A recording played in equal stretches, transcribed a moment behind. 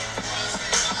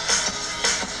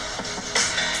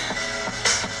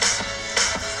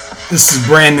This is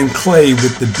Brandon Clay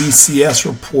with the BCS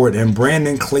Report and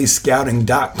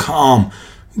BrandonClayScouting.com.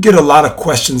 We get a lot of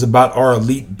questions about our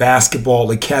Elite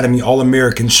Basketball Academy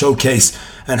All-American Showcase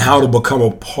and how to become a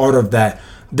part of that.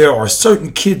 There are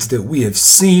certain kids that we have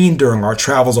seen during our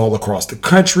travels all across the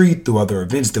country, through other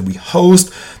events that we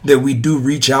host, that we do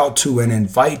reach out to and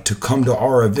invite to come to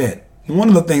our event. One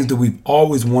of the things that we've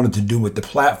always wanted to do with the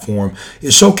platform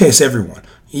is showcase everyone,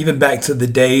 even back to the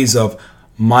days of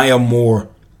Maya Moore,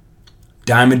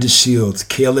 Diamond DeShields,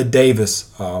 Kayla Davis,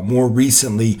 more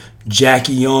recently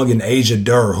Jackie Young and Asia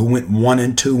Durr, who went 1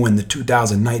 and 2 in the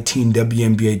 2019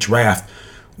 WNBA draft.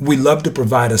 We love to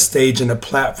provide a stage and a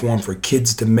platform for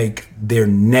kids to make their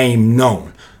name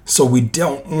known. So we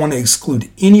don't want to exclude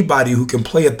anybody who can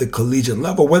play at the collegiate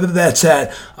level, whether that's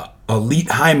at elite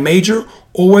high major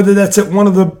or whether that's at one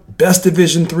of the best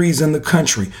Division IIIs in the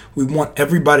country. We want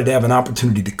everybody to have an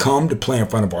opportunity to come to play in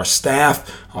front of our staff,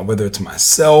 whether it's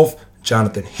myself,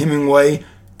 Jonathan Hemingway,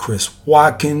 Chris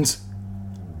Watkins,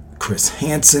 Chris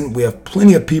Hansen. We have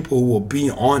plenty of people who will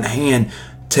be on hand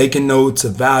taking notes,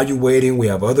 evaluating. We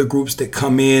have other groups that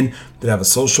come in that have a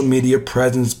social media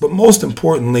presence, but most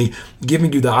importantly,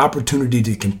 giving you the opportunity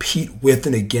to compete with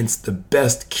and against the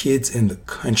best kids in the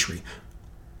country.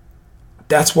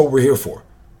 That's what we're here for.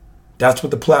 That's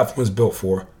what the platform is built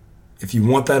for. If you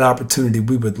want that opportunity,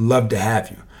 we would love to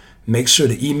have you. Make sure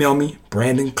to email me,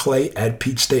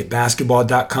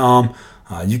 BrandonClay@PeachStateBasketball.com.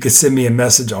 You can send me a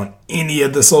message on any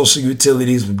of the social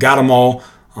utilities. We've got them all.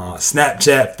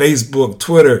 Snapchat, Facebook,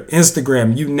 Twitter,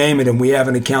 Instagram, you name it, and we have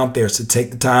an account there. So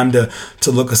take the time to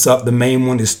look us up. The main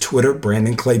one is Twitter,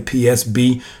 Brandon Clay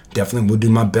PSB. Definitely will do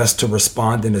my best to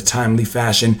respond in a timely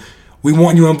fashion. We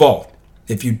want you involved.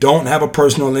 If you don't have a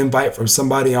personal invite from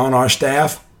somebody on our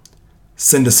staff,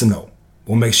 send us a note.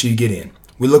 We'll make sure you get in.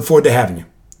 We look forward to having you.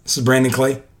 This is Brandon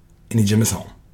Clay, and the gym is home.